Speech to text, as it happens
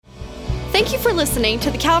Thank you for listening to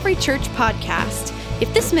the Calvary Church podcast.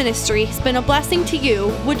 If this ministry has been a blessing to you,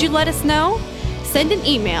 would you let us know? Send an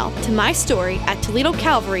email to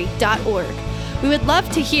mystory@toledocalvary.org. We would love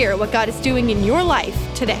to hear what God is doing in your life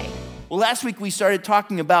today. Well, last week we started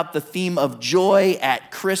talking about the theme of joy at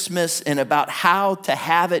Christmas and about how to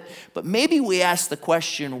have it, but maybe we asked the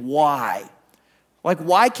question, why? Like,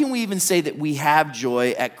 why can we even say that we have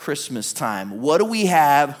joy at Christmas time? What do we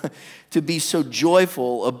have to be so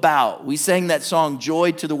joyful about? We sang that song,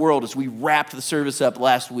 Joy to the World, as we wrapped the service up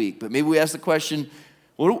last week, but maybe we asked the question,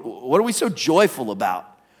 what are we so joyful about?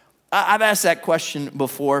 I've asked that question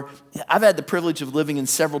before. I've had the privilege of living in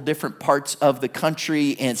several different parts of the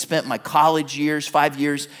country and spent my college years, 5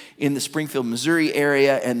 years, in the Springfield, Missouri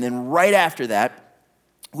area. And then right after that,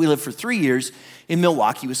 we lived for 3 years in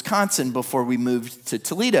Milwaukee, Wisconsin before we moved to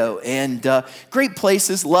Toledo. And great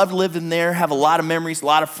places, loved living there, have a lot of memories, a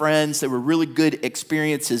lot of friends. They were really good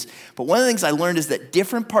experiences. But one of the things I learned is that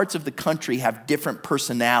different parts of the country have different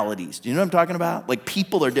personalities. Do you know what I'm talking about? Like,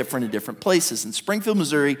 people are different in different places. And Springfield,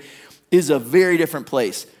 Missouri is a very different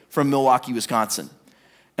place from Milwaukee, Wisconsin.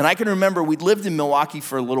 And I can remember we'd lived in Milwaukee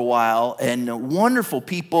for a little while, and wonderful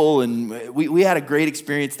people, and we had a great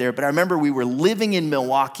experience there. But I remember we were living in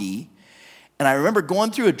Milwaukee, and I remember going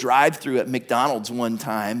through a drive-thru at McDonald's one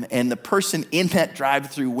time, and the person in that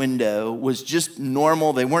drive-thru window was just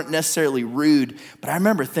normal. They weren't necessarily rude, but I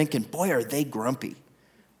remember thinking, boy, are they grumpy.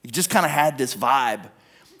 You just kind of had this vibe.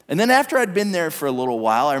 And then after I'd been there for a little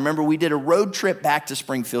while, I remember we did a road trip back to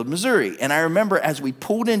Springfield, Missouri. And I remember as we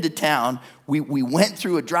pulled into town, we went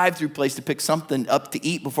through a drive-thru place to pick something up to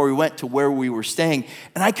eat before we went to where we were staying.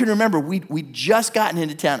 And I can remember we'd just gotten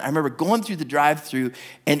into town. I remember going through the drive-thru,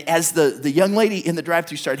 and as the young lady in the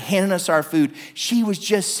drive-thru started handing us our food, she was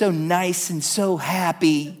just so nice and so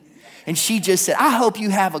happy. And she just said, "I hope you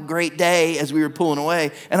have a great day," as we were pulling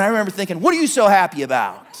away. And I remember thinking, what are you so happy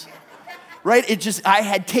about? Right? I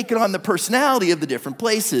had taken on the personality of the different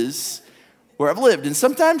places where I've lived. And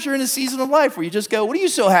sometimes you're in a season of life where you just go, what are you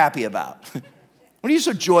so happy about? What are you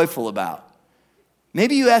so joyful about?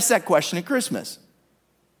 Maybe you ask that question at Christmas.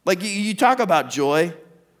 Like, you talk about joy.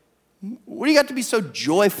 What do you got to be so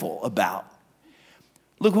joyful about?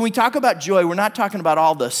 Look, when we talk about joy, we're not talking about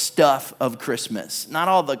all the stuff of Christmas, not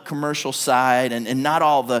all the commercial side and not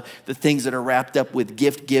all the things that are wrapped up with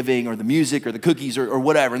gift giving or the music or the cookies or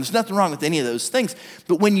whatever. And there's nothing wrong with any of those things.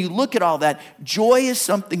 But when you look at all that, joy is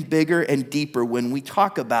something bigger and deeper when we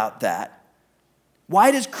talk about that.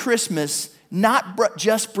 Why does Christmas not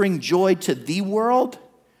just bring joy to the world?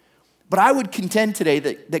 But I would contend today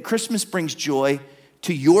that Christmas brings joy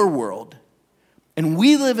to your world. And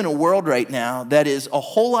we live in a world right now that is a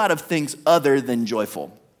whole lot of things other than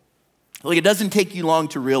joyful. Like, it doesn't take you long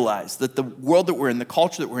to realize that the world that we're in, the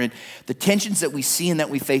culture that we're in, the tensions that we see and that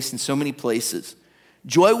we face in so many places,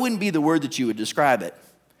 joy wouldn't be the word that you would describe it.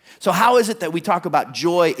 So how is it that we talk about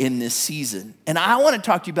joy in this season? And I want to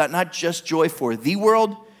talk to you about not just joy for the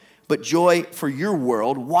world, but joy for your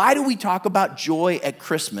world. Why do we talk about joy at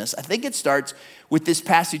Christmas? I think it starts with this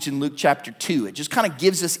passage in Luke chapter 2. It just kind of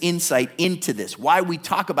gives us insight into this, why we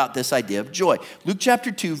talk about this idea of joy. Luke chapter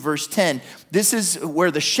 2, verse 10, this is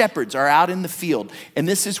where the shepherds are out in the field, and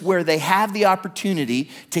this is where they have the opportunity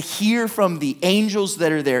to hear from the angels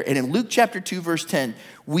that are there. And in Luke chapter 2, verse 10,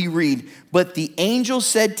 we read, "But the angel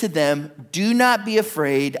said to them, 'Do not be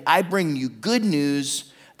afraid. I bring you good news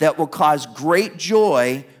that will cause great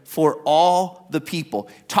joy for all the people.'"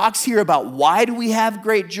 Talks here about why do we have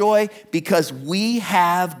great joy? Because we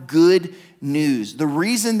have good news. The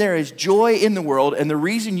reason there is joy in the world and the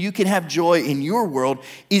reason you can have joy in your world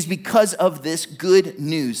is because of this good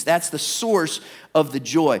news. That's the source of the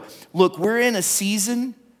joy. Look, we're in a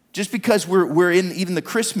season, just because we're in even the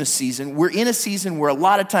Christmas season, we're in a season where a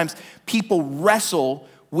lot of times people wrestle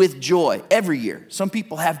with joy every year. Some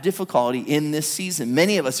people have difficulty in this season.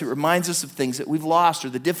 Many of us, it reminds us of things that we've lost or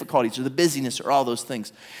the difficulties or the busyness or all those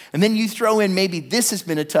things. And then you throw in maybe this has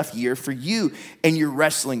been a tough year for you and you're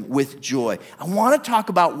wrestling with joy. I want to talk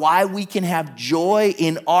about why we can have joy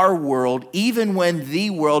in our world even when the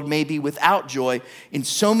world may be without joy in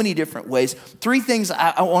so many different ways. 3 things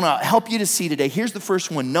I want to help you to see today. Here's the first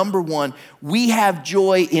one. Number 1, we have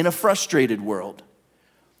joy in a frustrated world.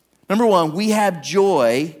 Number 1, we have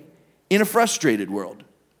joy in a frustrated world.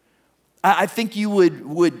 I think you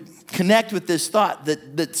would connect with this thought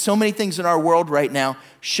that so many things in our world right now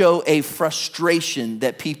show a frustration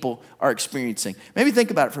that people are experiencing. Maybe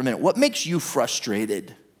think about it for a minute. What makes you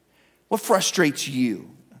frustrated? What frustrates you?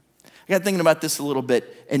 I got thinking about this a little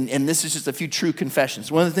bit, and this is just a few true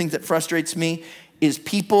confessions. One of the things that frustrates me is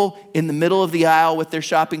people in the middle of the aisle with their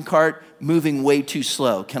shopping cart moving way too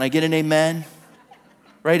slow. Can I get an amen?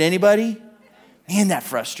 Right, anybody? Man, that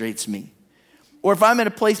frustrates me. Or if I'm in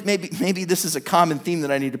a place, maybe this is a common theme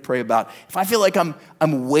that I need to pray about. If I feel like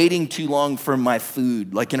I'm waiting too long for my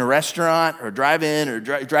food, like in a restaurant or drive-in or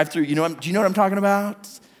drive-through, do you know what I'm talking about?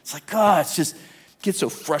 It's like, God, it's just, get so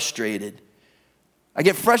frustrated. I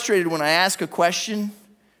get frustrated when I ask a question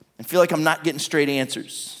and feel like I'm not getting straight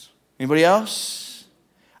answers. Anybody else?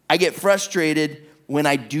 I get frustrated when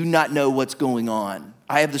I do not know what's going on.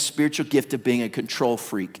 I have the spiritual gift of being a control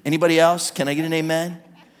freak. Anybody else? Can I get an amen?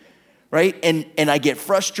 Right? And I get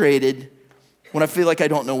frustrated when I feel like I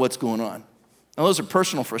don't know what's going on. Now, those are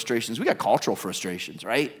personal frustrations. We got cultural frustrations,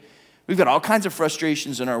 right? We've got all kinds of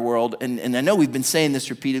frustrations in our world, and I know we've been saying this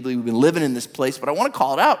repeatedly. We've been living in this place, but I want to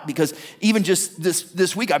call it out because even just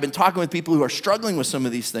this week, I've been talking with people who are struggling with some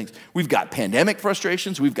of these things. We've got pandemic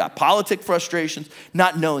frustrations. We've got politic frustrations.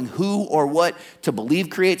 Not knowing who or what to believe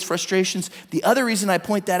creates frustrations. The other reason I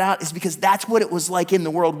point that out is because that's what it was like in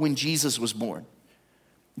the world when Jesus was born.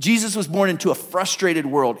 Jesus was born into a frustrated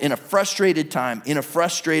world, in a frustrated time, in a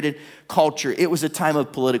frustrated culture. It was a time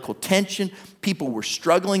of political tension. People were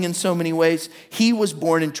struggling in so many ways. He was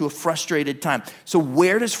born into a frustrated time. So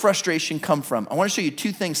where does frustration come from? I want to show you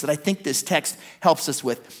two things that I think this text helps us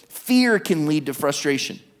with. Fear can lead to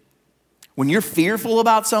frustration. When you're fearful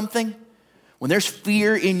about something, when there's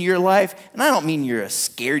fear in your life, and I don't mean you're a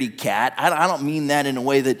scaredy cat. I don't mean that in a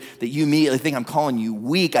way that you immediately think I'm calling you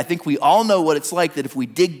weak. I think we all know what it's like that if we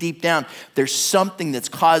dig deep down, there's something that's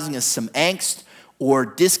causing us some angst or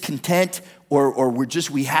discontent, or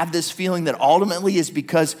we have this feeling that ultimately is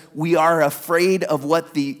because we are afraid of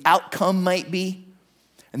what the outcome might be.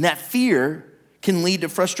 And that fear can lead to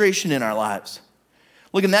frustration in our lives.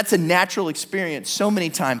 Look, and that's a natural experience so many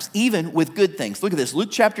times, even with good things. Look at this, Luke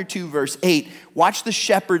chapter 2, verse 8. Watch the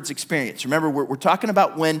shepherds' experience. Remember, we're talking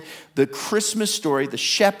about when the Christmas story, the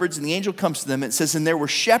shepherds, and the angel comes to them. It says, and there were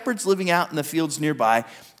shepherds living out in the fields nearby,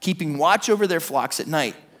 keeping watch over their flocks at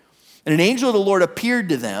night. And an angel of the Lord appeared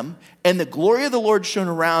to them, and the glory of the Lord shone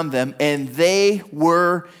around them, and they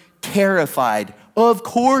were terrified. Of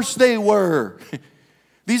course they were.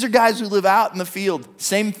 These are guys who live out in the field.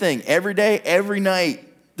 Same thing, every day, every night.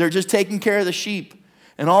 They're just taking care of the sheep.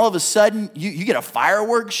 And all of a sudden, you get a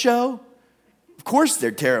fireworks show? Of course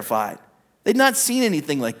they're terrified. They'd not seen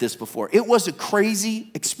anything like this before. It was a crazy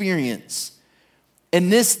experience.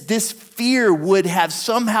 And this fear would have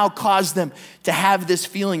somehow caused them to have this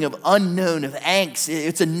feeling of unknown, of angst.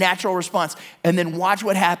 It's a natural response. And then watch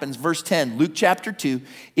what happens. Verse 10, Luke chapter 2,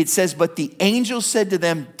 it says, but the angel said to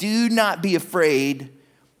them, do not be afraid.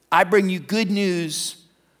 I bring you good news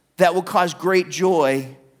that will cause great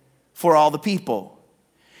joy for all the people.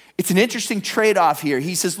 It's an interesting trade-off here.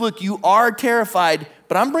 He says, look, you are terrified,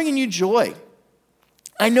 but I'm bringing you joy.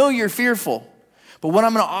 I know you're fearful, but what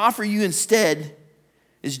I'm going to offer you instead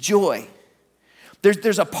is joy.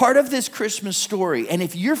 There's a part of this Christmas story, and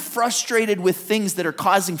if you're frustrated with things that are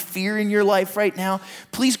causing fear in your life right now,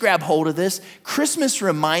 please grab hold of this. Christmas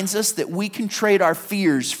reminds us that we can trade our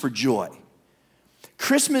fears for joy.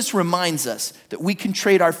 Christmas reminds us that we can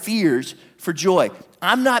trade our fears for joy.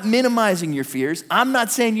 I'm not minimizing your fears. I'm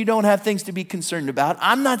not saying you don't have things to be concerned about.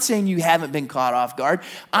 I'm not saying you haven't been caught off guard.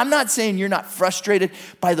 I'm not saying you're not frustrated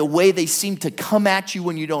by the way they seem to come at you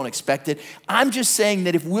when you don't expect it. I'm just saying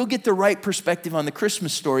that if we'll get the right perspective on the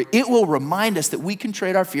Christmas story, it will remind us that we can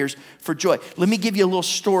trade our fears for joy. Let me give you a little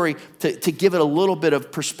story to give it a little bit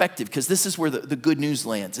of perspective, because this is where the good news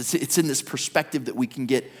lands. It's in this perspective that we can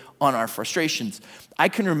get on our frustrations. I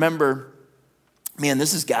can remember, man,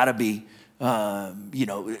 this has got to be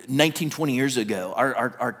 19, 20 years ago.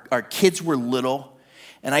 Our kids were little,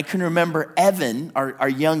 and I can remember Evan, our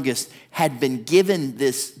youngest, had been given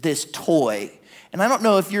this toy. And I don't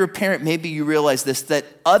know if you're a parent, maybe you realize this, that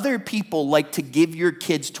other people like to give your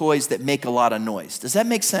kids toys that make a lot of noise. Does that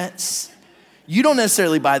make sense? You don't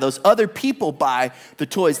necessarily buy those. Other people buy the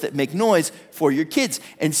toys that make noise for your kids.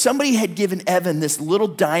 And somebody had given Evan this little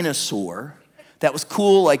dinosaur that was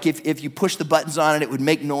cool. Like if you push the buttons on it, it would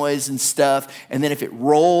make noise and stuff. And then if it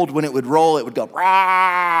rolled, when it would roll, it would go,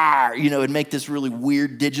 rah, it'd make this really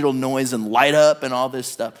weird digital noise and light up and all this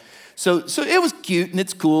stuff. So it was cute and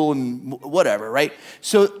it's cool and whatever, right?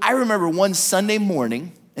 So I remember one Sunday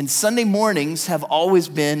morning, and Sunday mornings have always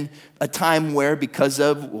been a time where, because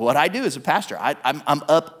of what I do as a pastor, I'm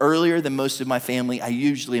up earlier than most of my family. I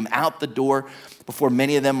usually am out the door before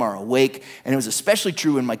many of them are awake. And it was especially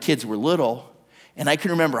true when my kids were little. And I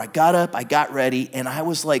can remember I got up, I got ready, and I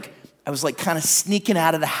was like kind of sneaking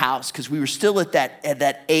out of the house, because we were still at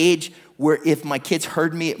that age where if my kids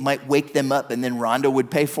heard me, it might wake them up, and then Rhonda would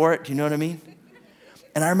pay for it. Do you know what I mean?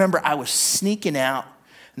 And I remember I was sneaking out,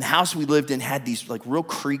 and the house we lived in had these like real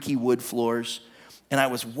creaky wood floors. And I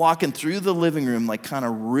was walking through the living room like kind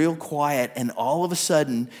of real quiet, and all of a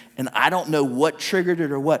sudden, and I don't know what triggered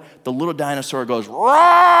it or what, the little dinosaur goes,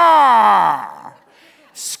 "Roar!"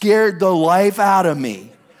 Scared the life out of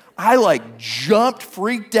me. I like jumped,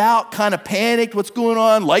 freaked out, kind of panicked. What's going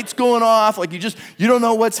on? Lights going off. Like you don't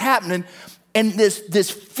know what's happening. And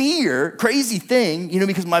this fear, crazy thing,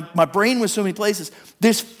 because my brain was so many places,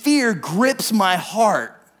 this fear grips my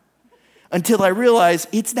heart until I realize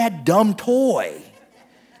it's that dumb toy.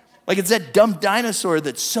 Like it's that dumb dinosaur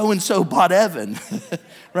that so-and-so bought Evan,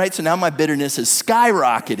 right? So now my bitterness has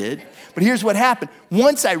skyrocketed. But here's what happened.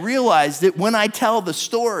 Once I realized that when I tell the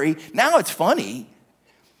story, now it's funny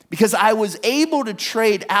because I was able to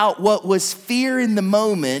trade out what was fear in the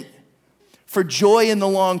moment for joy in the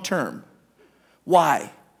long term.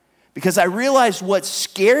 Why? Because I realized what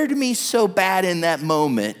scared me so bad in that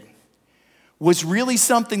moment was really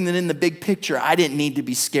something that in the big picture I didn't need to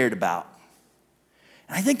be scared about.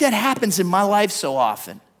 And I think that happens in my life so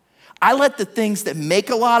often. I let the things that make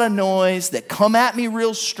a lot of noise, that come at me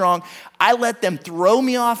real strong, I let them throw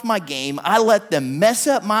me off my game. I let them mess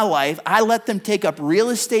up my life. I let them take up real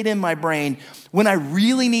estate in my brain when I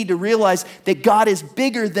really need to realize that God is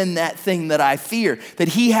bigger than that thing that I fear, that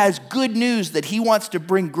he has good news, that he wants to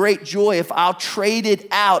bring great joy if I'll trade it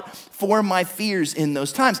out for my fears in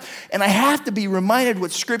those times. And I have to be reminded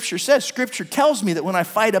what Scripture says. Scripture tells me that when I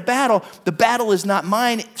fight a battle, the battle is not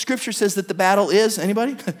mine. Scripture says that the battle is,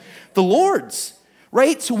 anybody? The Lord's.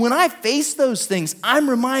 Right? So when I face those things, I'm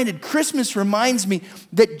reminded, Christmas reminds me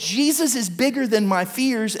that Jesus is bigger than my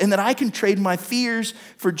fears and that I can trade my fears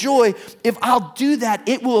for joy. If I'll do that,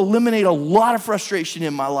 it will eliminate a lot of frustration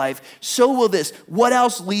in my life. So will this. What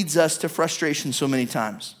else leads us to frustration so many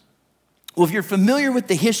times? Well, if you're familiar with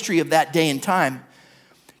the history of that day and time,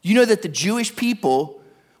 you know that the Jewish people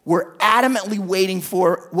were adamantly waiting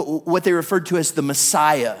for what they referred to as the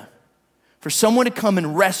Messiah, for someone to come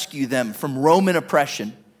and rescue them from Roman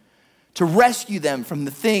oppression, to rescue them from the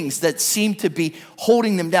things that seemed to be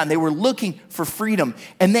holding them down. They were looking for freedom,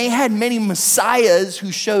 and they had many messiahs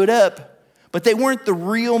who showed up, but they weren't the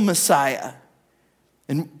real Messiah.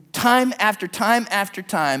 And time after time after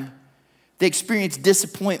time, they experienced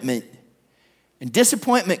disappointment, and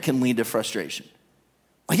disappointment can lead to frustration.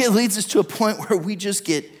 Like it leads us to a point where we just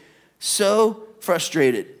get so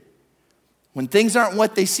frustrated when things aren't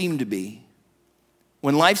what they seem to be,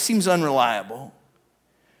 when life seems unreliable,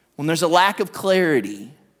 when there's a lack of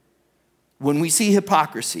clarity, when we see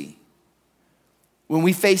hypocrisy, when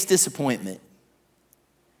we face disappointment.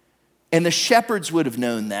 And the shepherds would have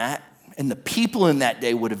known that, and the people in that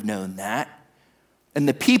day would have known that. And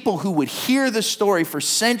the people who would hear the story for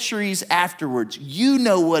centuries afterwards, you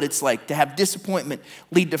know what it's like to have disappointment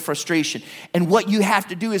lead to frustration. And what you have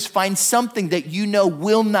to do is find something that you know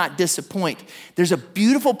will not disappoint. There's a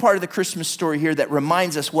beautiful part of the Christmas story here that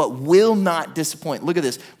reminds us what will not disappoint. Look at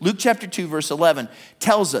this. Luke chapter 2, verse 11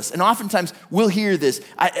 tells us, and oftentimes we'll hear this.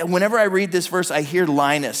 Whenever I read this verse, I hear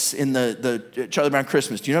Linus in the Charlie Brown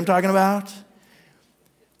Christmas. Do you know what I'm talking about?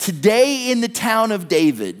 Today in the town of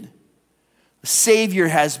David, a Savior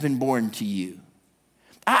has been born to you.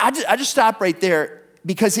 I just stop right there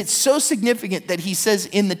because it's so significant that he says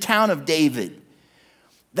in the town of David.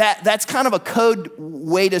 That's kind of a code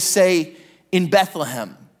way to say in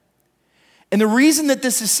Bethlehem. And the reason that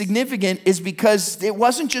this is significant is because it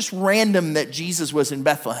wasn't just random that Jesus was in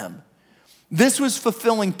Bethlehem. This was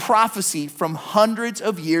fulfilling prophecy from hundreds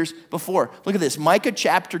of years before. Look at this. Micah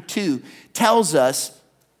chapter 2 tells us,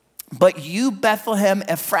 but you, Bethlehem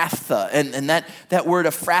Ephrathah, and that word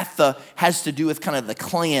Ephrathah has to do with kind of the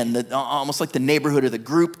clan, almost like the neighborhood or the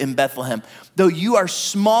group in Bethlehem. Though you are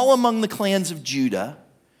small among the clans of Judah,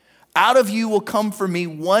 out of you will come for me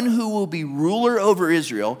one who will be ruler over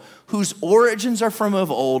Israel, whose origins are from of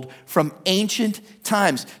old, from ancient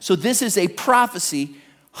times. So this is a prophecy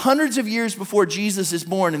hundreds of years before Jesus is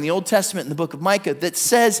born in the Old Testament in the book of Micah that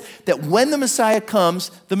says that when the Messiah comes,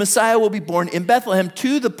 the Messiah will be born in Bethlehem,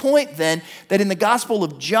 to the point then that in the Gospel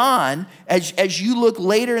of John, as you look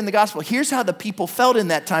later in the Gospel, here's how the people felt in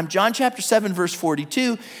that time. John chapter 7 verse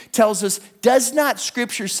 42 tells us, does not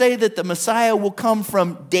Scripture say that the Messiah will come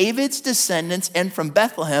from David's descendants and from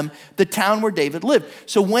Bethlehem, the town where David lived?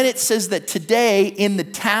 So when it says that today in the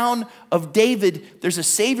town of David, there's a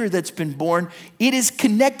Savior that's been born, it is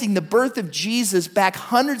connecting the birth of Jesus back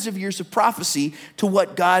hundreds of years of prophecy to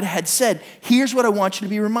what God had said. Here's what I want you to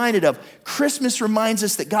be reminded of. Christmas reminds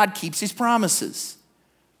us that God keeps his promises.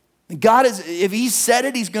 God is, if he said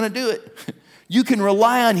it, he's going to do it. You can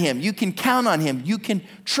rely on him. You can count on him. You can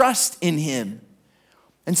trust in him.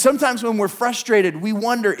 And sometimes when we're frustrated, we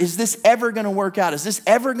wonder, is this ever going to work out? Is this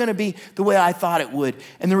ever going to be the way I thought it would?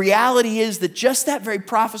 And the reality is that just that very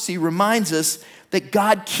prophecy reminds us that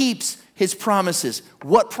God keeps his promises.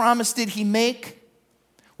 What promise did he make?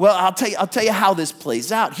 Well, I'll tell you how this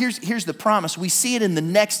plays out. Here's the promise. We see it in the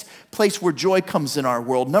next place where joy comes in our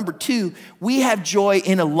world. Number 2, we have joy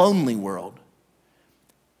in a lonely world.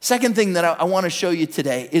 Second thing that I want to show you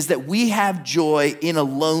today is that we have joy in a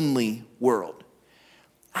lonely world.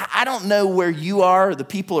 I don't know where you are or the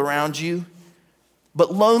people around you,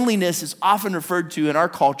 but loneliness is often referred to in our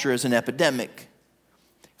culture as an epidemic.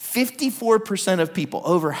 54% of people,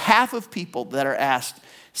 over half of people that are asked,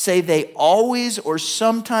 say they always or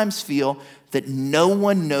sometimes feel that no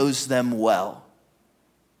one knows them well.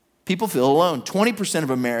 People feel alone. 20%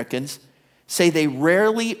 of Americans say they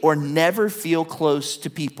rarely or never feel close to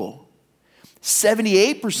people.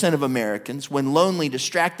 78% of Americans, when lonely,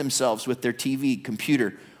 distract themselves with their TV,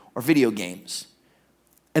 computer, or video games.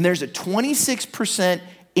 And there's a 26%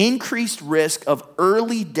 increased risk of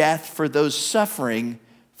early death for those suffering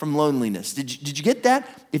from loneliness. Did you get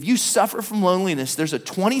that? If you suffer from loneliness, there's a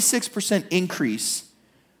 26% increase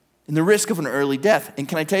in the risk of an early death. And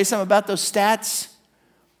can I tell you something about those stats?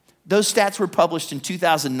 Those stats were published in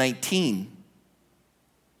 2019,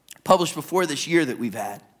 published before this year that we've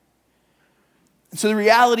had. And so the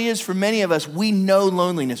reality is, for many of us, we know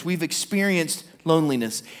loneliness. We've experienced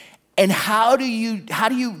loneliness. And how do you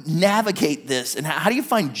navigate this? And how do you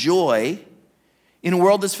find joy in a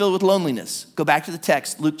world that's filled with loneliness? Go back to the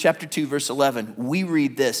text, Luke chapter 2, verse 11. We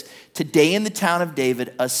read this: "Today in the town of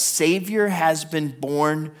David, a Savior has been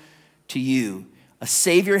born to you." A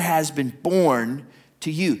Savior has been born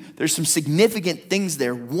to you. There's some significant things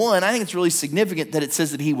there. One, I think it's really significant that it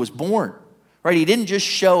says that he was born. Right? He didn't just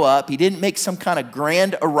show up. He didn't make some kind of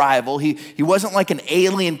grand arrival. He wasn't like an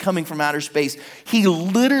alien coming from outer space. He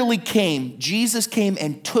literally came. Jesus came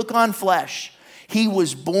and took on flesh. He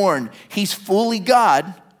was born. He's fully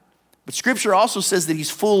God, but Scripture also says that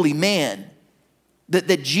he's fully man.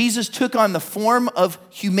 That Jesus took on the form of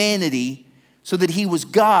humanity so that he was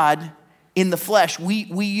God in the flesh. We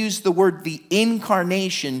use the word the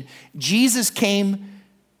incarnation. Jesus came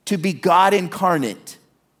to be God incarnate,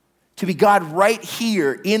 to be God right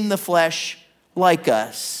here in the flesh like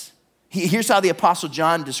us. Here's how the Apostle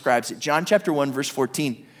John describes it. John chapter 1, verse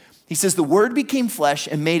 14. He says, "The Word became flesh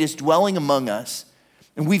and made his dwelling among us,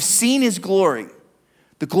 and we've seen his glory,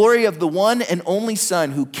 the glory of the one and only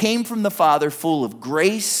Son who came from the Father, full of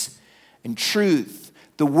grace and truth.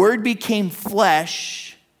 The Word became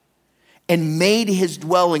flesh and made his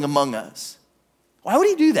dwelling among us." Why would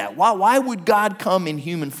he do that? Why would God come in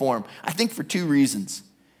human form? I think for 2 reasons.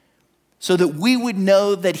 So that we would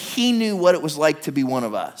know that he knew what it was like to be one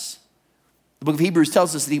of us. The book of Hebrews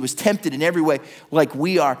tells us that he was tempted in every way like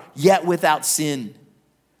we are, yet without sin.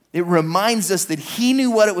 It reminds us that he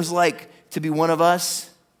knew what it was like to be one of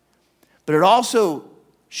us, but it also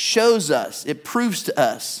shows us, it proves to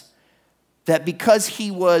us that because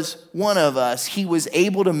he was one of us, he was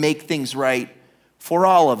able to make things right for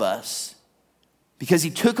all of us. Because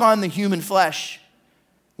he took on the human flesh.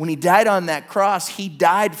 When he died on that cross, he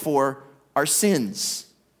died for our sins.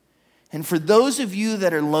 And for those of you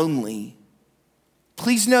that are lonely,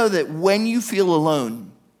 please know that when you feel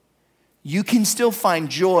alone, you can still find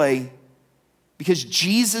joy because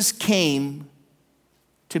Jesus came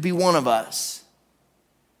to be one of us,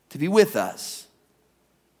 to be with us.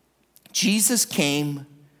 Jesus came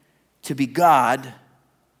to be God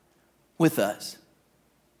with us.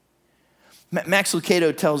 Max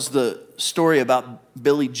Lucado tells the story about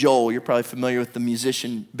Billy Joel. You're probably familiar with the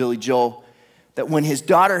musician Billy Joel. That when his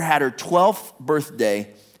daughter had her 12th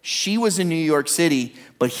birthday, she was in New York City,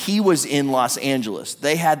 but he was in Los Angeles.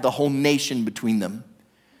 They had the whole nation between them.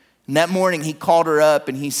 And that morning he called her up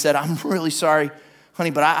and he said, "I'm really sorry,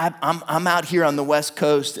 honey, but I'm out here on the West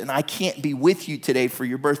Coast and I can't be with you today for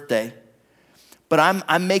your birthday. But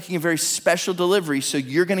I'm making a very special delivery, so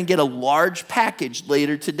you're going to get a large package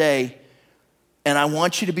later today. And I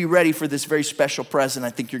want you to be ready for this very special present. I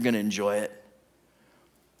think you're going to enjoy it."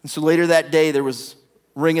 And so later that day, there was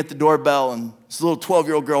a ring at the doorbell, and this little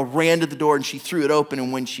 12-year-old girl ran to the door, and she threw it open.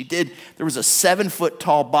 And when she did, there was a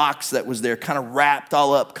 7-foot-tall box that was there, kind of wrapped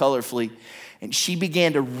all up colorfully. And she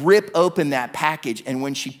began to rip open that package, and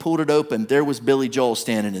when she pulled it open, there was Billy Joel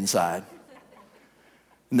standing inside.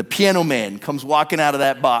 And the piano man comes walking out of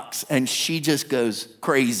that box, and she just goes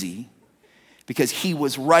crazy because he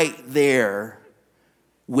was right there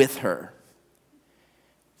with her.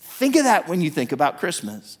 Think of that when you think about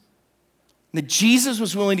Christmas. That Jesus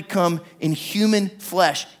was willing to come in human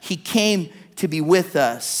flesh. He came to be with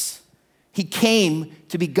us He came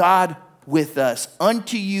to be God with us.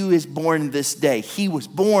 Unto you is born this day. He was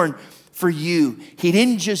born for you. He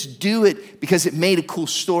didn't just do it because it made a cool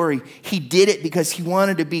story. He did it because he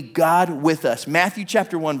wanted to be God with us. Matthew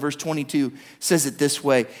chapter 1, verse 22 says it this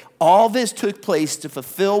way. All this took place to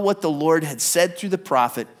fulfill what the Lord had said through the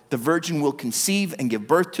prophet. The virgin will conceive and give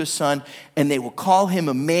birth to a son, and they will call him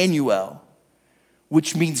Emmanuel,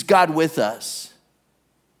 which means God with us.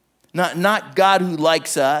 Not God who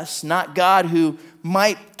likes us, not God who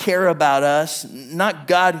might care about us, not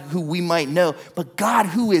God who we might know, but God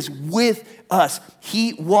who is with us.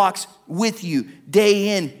 He walks with you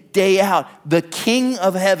day in, day out. The King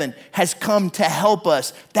of heaven has come to help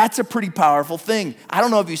us. That's a pretty powerful thing. I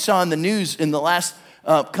don't know if you saw in the news in the last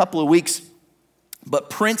couple of weeks, but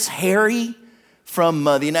Prince Harry from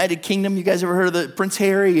the United Kingdom, you guys ever heard of the Prince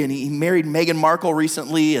Harry? And he married Meghan Markle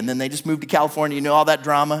recently, and then they just moved to California. You know all that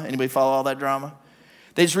drama? Anybody follow all that drama?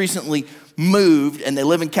 They just recently moved, and they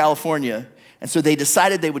live in California. And so they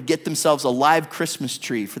decided they would get themselves a live Christmas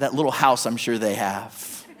tree for that little house I'm sure they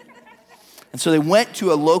have. And so they went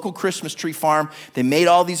to a local Christmas tree farm. They made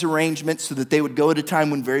all these arrangements so that they would go at a time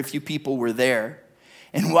when very few people were there.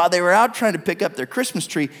 And while they were out trying to pick up their Christmas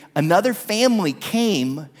tree, another family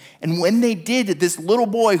came. And when they did, this little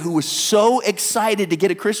boy who was so excited to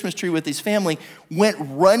get a Christmas tree with his family went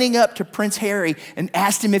running up to Prince Harry and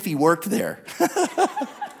asked him if he worked there.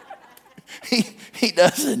 He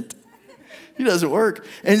doesn't. He doesn't work.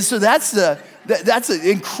 And so that's an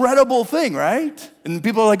incredible thing, right? And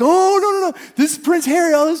people are like, oh, no, this is Prince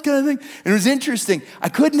Harry, all this kind of thing. And it was interesting. I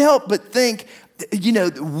couldn't help but think, you know,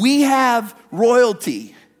 we have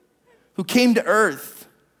royalty who came to earth,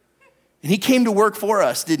 and he came to work for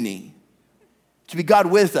us, didn't he? To be God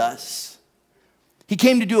with us. He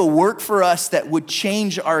came to do a work for us that would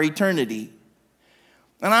change our eternity.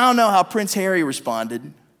 And I don't know how Prince Harry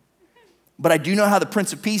responded, but I do know how the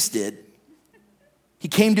Prince of Peace did. He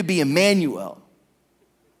came to be Emmanuel,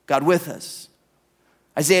 God with us.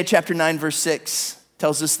 Isaiah chapter 9, verse 6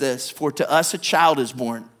 tells us this, for to us a child is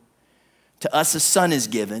born, to us a son is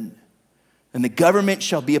given, and the government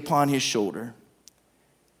shall be upon his shoulder.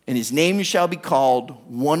 And his name shall be called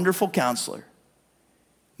Wonderful Counselor,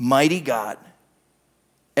 Mighty God,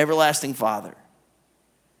 Everlasting Father,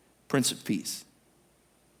 Prince of Peace.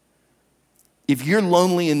 If you're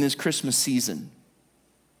lonely in this Christmas season,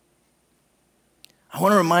 I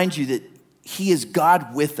want to remind you that he is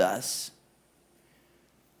God with us.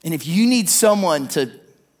 And if you need someone to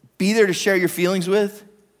be there to share your feelings with,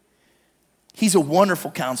 he's a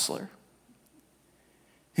wonderful counselor.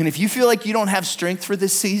 And if you feel like you don't have strength for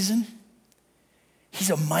this season, he's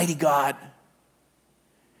a mighty God.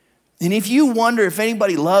 And if you wonder if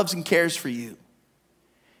anybody loves and cares for you,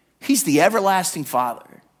 he's the everlasting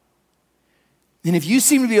Father. And if you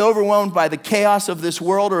seem to be overwhelmed by the chaos of this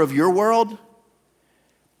world or of your world,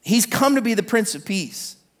 he's come to be the Prince of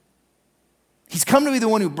Peace. He's come to be the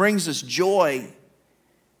one who brings us joy,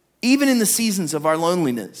 even in the seasons of our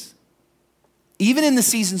loneliness. Even in the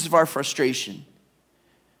seasons of our frustration.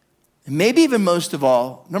 And maybe even most of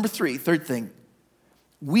all, third thing,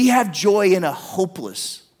 we have joy in a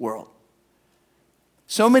hopeless world.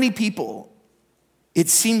 So many people, it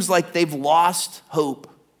seems like they've lost hope.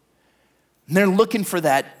 And they're looking for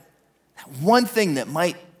that one thing that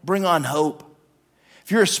might bring on hope. If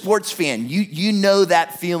you're a sports fan, you know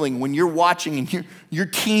that feeling when you're watching and your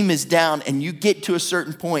team is down and you get to a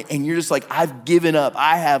certain point and you're just like, I've given up.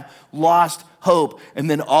 I have lost hope. And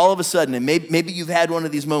then all of a sudden, and maybe you've had one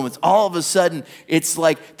of these moments, all of a sudden it's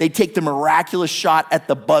like they take the miraculous shot at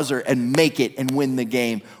the buzzer and make it and win the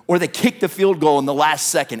game. Or they kick the field goal in the last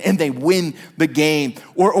second and they win the game.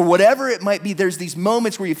 Or whatever it might be, there's these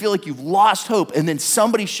moments where you feel like you've lost hope and then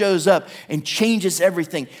somebody shows up and changes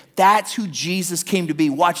everything. That's who Jesus came to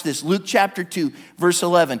be. Watch this, Luke chapter 2, verse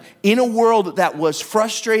 11. In a world that was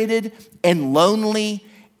frustrated and lonely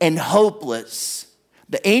and hopeless,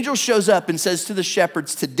 the angel shows up and says to the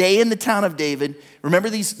shepherds, today in the town of David, remember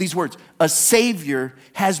these words, a Savior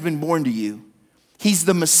has been born to you. He's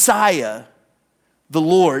the Messiah, the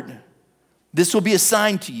Lord. This will be a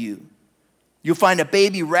sign to you. You'll find a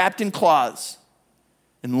baby wrapped in cloths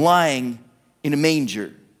and lying in a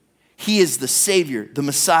manger. He is the Savior, the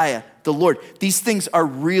Messiah, the Lord. These things are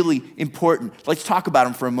really important. Let's talk about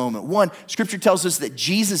them for a moment. One, Scripture tells us that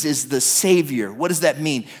Jesus is the Savior. What does that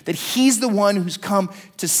mean? That he's the one who's come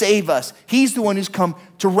to save us. He's the one who's come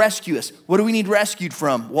to rescue us. What do we need rescued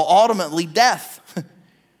from? Well, ultimately, death.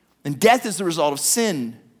 And death is the result of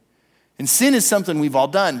sin. And sin is something we've all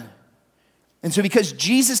done. And so because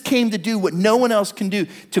Jesus came to do what no one else can do,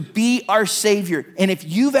 to be our Savior, and if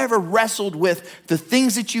you've ever wrestled with the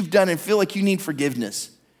things that you've done and feel like you need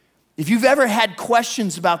forgiveness, if you've ever had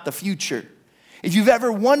questions about the future, if you've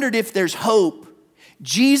ever wondered if there's hope,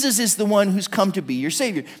 Jesus is the one who's come to be your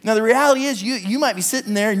Savior. Now, the reality is you might be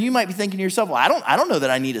sitting there and you might be thinking to yourself, well, I don't know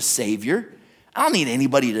that I need a Savior. I don't need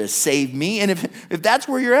anybody to save me. And if that's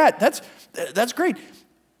where you're at, that's great.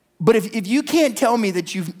 But if you can't tell me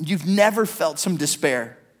that you've never felt some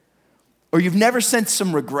despair, or you've never sensed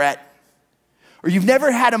some regret, or you've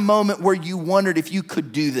never had a moment where you wondered if you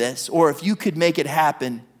could do this, or if you could make it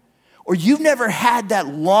happen, or you've never had that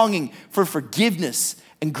longing for forgiveness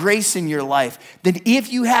and grace in your life, then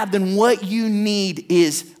if you have, then what you need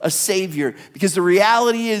is a Savior. Because the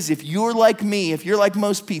reality is, if you're like me, if you're like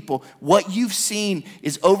most people, what you've seen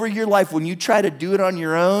is over your life, when you try to do it on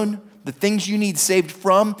your own, the things you need saved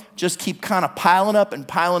from just keep kind of piling up and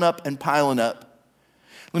piling up and piling up.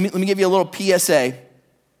 Let me give you a little PSA.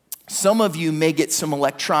 Some of you may get some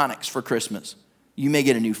electronics for Christmas. You may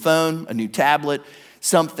get a new phone, a new tablet,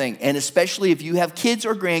 something. And especially if you have kids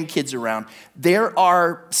or grandkids around, there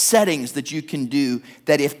are settings that you can do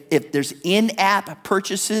that if there's in-app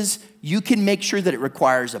purchases, you can make sure that it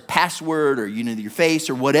requires a password or your face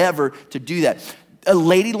or whatever to do that. A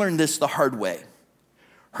lady learned this the hard way.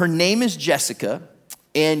 Her name is Jessica,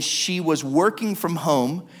 and she was working from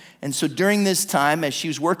home. And so during this time, as she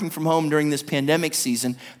was working from home during this pandemic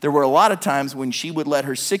season, there were a lot of times when she would let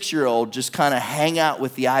her 6-year-old just kind of hang out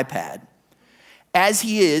with the iPad. As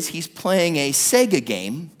he's playing a Sega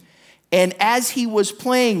game. And as he was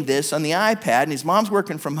playing this on the iPad, and his mom's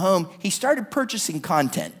working from home, he started purchasing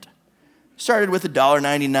content. Started with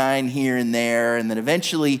 $1.99 here and there, and then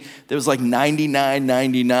eventually there was like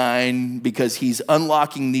 $99.99 because he's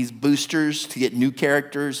unlocking these boosters to get new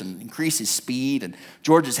characters and increase his speed. And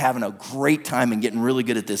George is having a great time and getting really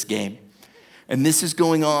good at this game. And this is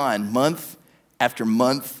going on month after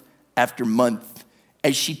month after month.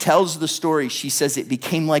 As she tells the story, she says it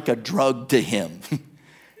became like a drug to him.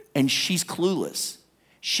 And she's clueless.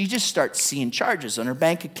 She just starts seeing charges on her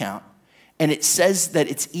bank account. And it says that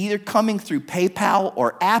it's either coming through PayPal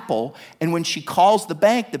or Apple. And when she calls the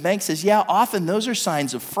bank says, yeah, often those are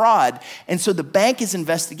signs of fraud. And so the bank is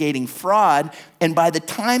investigating fraud. And by the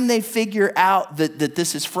time they figure out that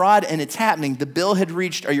this is fraud and it's happening, the bill had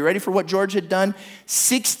reached, are you ready for what George had done?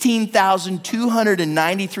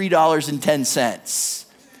 $16,293.10.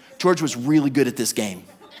 George was really good at this game.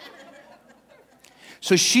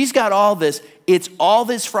 So she's got all this. It's all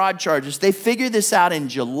this fraud charges. They figure this out in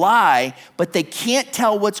July, but they can't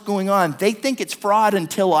tell what's going on. They think it's fraud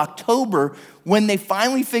until October when they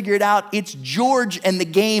finally figure it out. It's George and the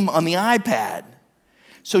game on the iPad.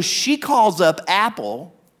 So she calls up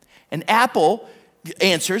Apple, and Apple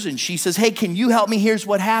answers, and she says, hey, can you help me? Here's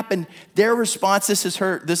what happened. Their response, this is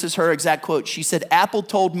her exact quote. She said, Apple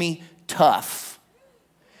told me tough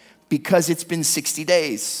because it's been 60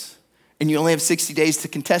 days. And you only have 60 days to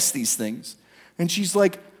contest these things. And she's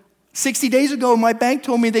like, 60 days ago, my bank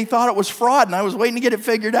told me they thought it was fraud, and I was waiting to get it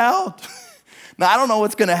figured out. Now, I don't know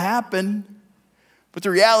what's going to happen. But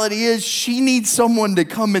the reality is, she needs someone to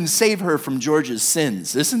come and save her from George's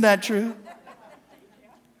sins. Isn't that true?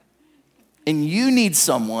 And you need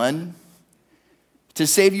someone to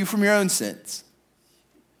save you from your own sins.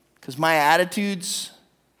 Because my attitudes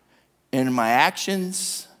and my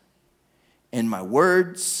actions and my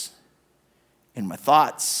words and my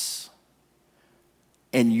thoughts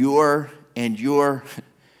and your, they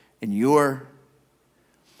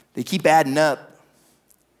keep adding up.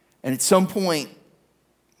 And at some point,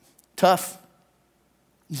 tough.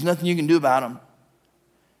 There's nothing you can do about them.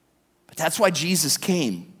 But that's why Jesus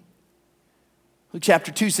came. Luke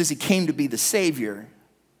chapter 2 says he came to be the Savior,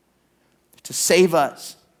 to save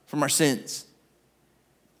us from our sins.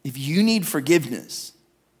 If you need forgiveness,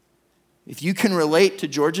 if you can relate to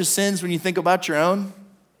George's sins when you think about your own,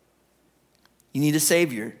 you need a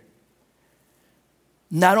Savior.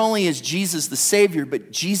 Not only is Jesus the Savior, but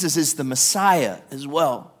Jesus is the Messiah as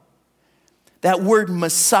well. That word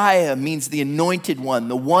Messiah means the anointed one,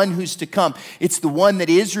 the one who's to come. It's the one that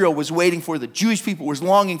Israel was waiting for. The Jewish people was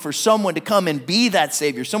longing for someone to come and be that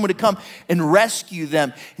Savior, someone to come and rescue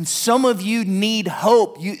them. And some of you need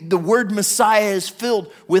hope. The word Messiah is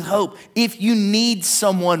filled with hope. If you need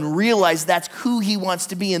someone, realize that's who he wants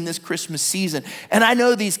to be in this Christmas season. And I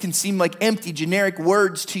know these can seem like empty, generic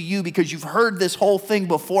words to you because you've heard this whole thing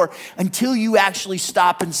before until you actually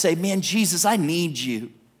stop and say, man, Jesus, I need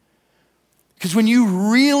you. Because when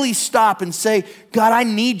you really stop and say, God, I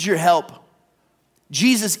need your help.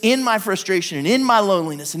 Jesus, in my frustration and in my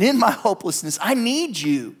loneliness and in my hopelessness, I need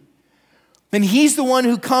you. And he's the one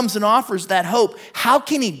who comes and offers that hope. How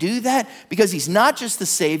can he do that? Because he's not just the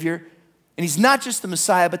Savior, and he's not just the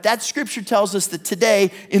Messiah, but that scripture tells us that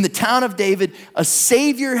today in the town of David, a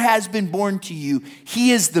Savior has been born to you.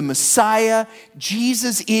 He is the Messiah.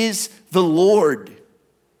 Jesus is the Lord.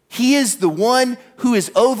 He is the one who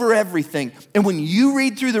is over everything. And when you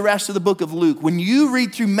read through the rest of the book of Luke, when you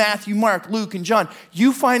read through Matthew, Mark, Luke, and John,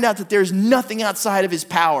 you find out that there's nothing outside of his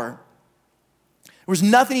power. There was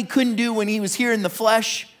nothing he couldn't do when he was here in the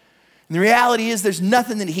flesh. And the reality is there's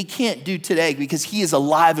nothing that he can't do today because he is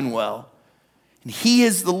alive and well. And he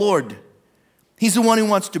is the Lord. He's the one who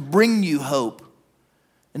wants to bring you hope.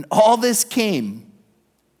 And all this came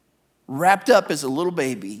wrapped up as a little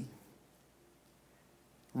baby.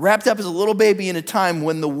 Wrapped up as a little baby in a time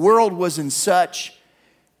when the world was in such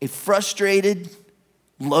a frustrated,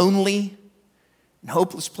 lonely, and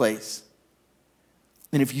hopeless place.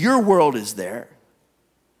 And if your world is there,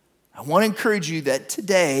 I want to encourage you that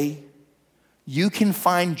today you can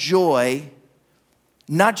find joy,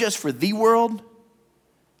 not just for the world,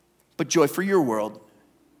 but joy for your world.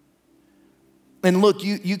 And look,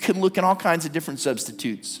 you can look at all kinds of different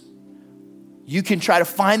substitutes. You can try to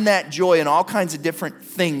find that joy in all kinds of different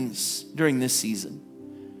things during this season.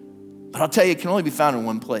 But I'll tell you, it can only be found in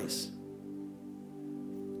one place.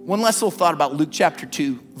 One last little thought about Luke chapter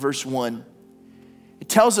 2, verse 1. It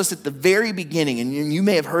tells us at the very beginning, and you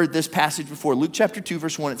may have heard this passage before, Luke chapter 2,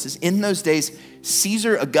 verse 1, it says, "In those days,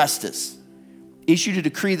 Caesar Augustus issued a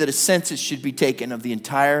decree that a census should be taken of the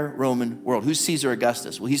entire Roman world." Who's Caesar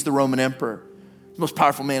Augustus? Well, he's the Roman emperor, the most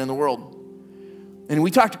powerful man in the world. And we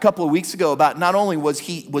talked a couple of weeks ago about not only was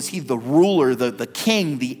he the ruler, the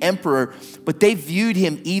king, the emperor, but they viewed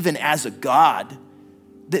him even as a god,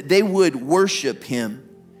 that they would worship him.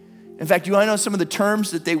 In fact, you want to know some of the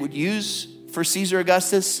terms that they would use for Caesar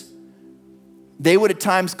Augustus? They would at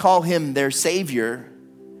times call him their Savior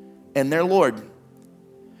and their Lord.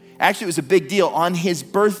 Actually, it was a big deal. On his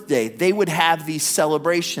birthday, they would have these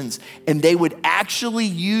celebrations, and they would actually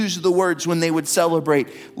use the words when they would celebrate,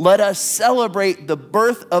 "Let us celebrate the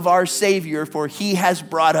birth of our Savior, for he has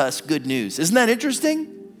brought us good news." Isn't that interesting?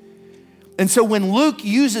 And so when Luke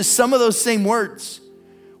uses some of those same words,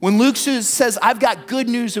 when Luke says, "I've got good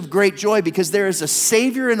news of great joy because there is a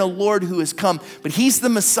Savior and a Lord who has come," but he's the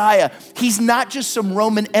Messiah. He's not just some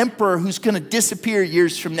Roman emperor who's going to disappear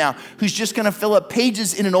years from now, who's just going to fill up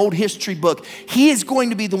pages in an old history book. He is going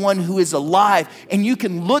to be the one who is alive, and you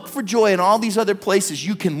can look for joy in all these other places.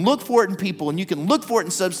 You can look for it in people, and you can look for it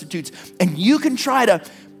in substitutes, and you can try to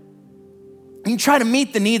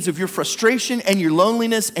meet the needs of your frustration and your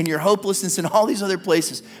loneliness and your hopelessness in all these other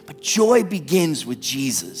places. But joy begins with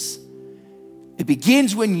Jesus. It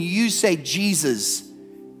begins when you say, "Jesus,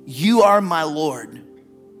 you are my Lord.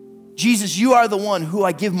 Jesus, you are the one who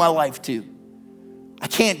I give my life to. I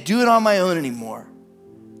can't do it on my own anymore.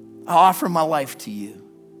 I offer my life to you."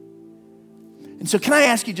 And so can I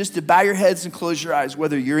ask you just to bow your heads and close your eyes,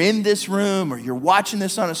 whether you're in this room or you're watching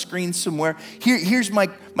this on a screen somewhere. Here's my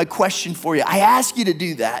question for you. I ask you to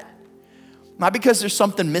do that, not because there's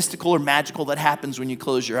something mystical or magical that happens when you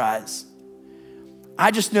close your eyes. I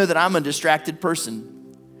just know that I'm a distracted person,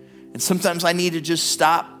 and sometimes I need to just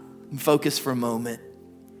stop and focus for a moment.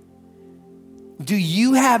 Do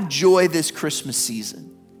you have joy this Christmas season?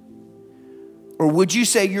 Or would you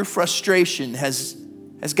say your frustration has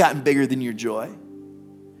gotten bigger than your joy?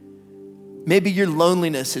 Maybe your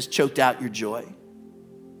loneliness has choked out your joy.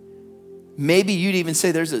 Maybe you'd even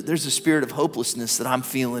say there's a spirit of hopelessness that I'm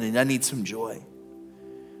feeling and I need some joy.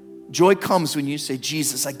 Joy comes when you say,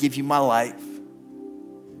 "Jesus, I give you my life.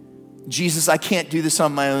 Jesus, I can't do this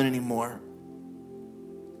on my own anymore.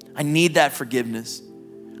 I need that forgiveness.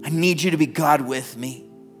 I need you to be God with me.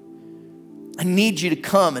 I need you to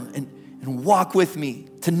come and walk with me,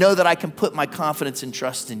 to know that I can put my confidence and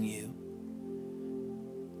trust in you."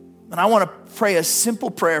 And I want to pray a simple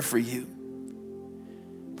prayer for you.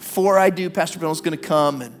 Before I do, Pastor Bill's going to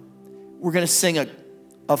come and we're going to sing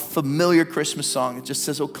a familiar Christmas song. It just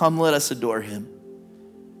says, "Oh, come, let us adore him."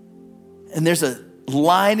 And there's a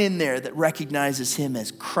line in there that recognizes him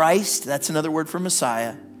as Christ. That's another word for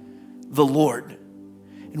Messiah, the Lord.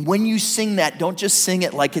 And when you sing that, don't just sing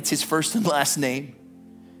it like it's his first and last name.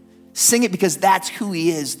 Sing it because that's who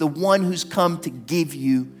he is, the one who's come to give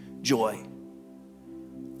you joy.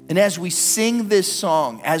 And as we sing this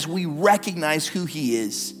song, as we recognize who he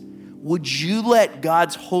is, would you let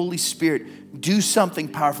God's Holy Spirit do something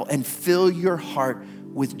powerful and fill your heart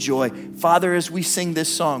with joy? Father, as we sing this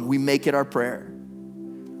song, we make it our prayer.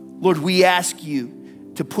 Lord, we ask you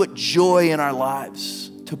to put joy in our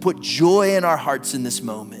lives, to put joy in our hearts in this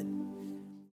moment.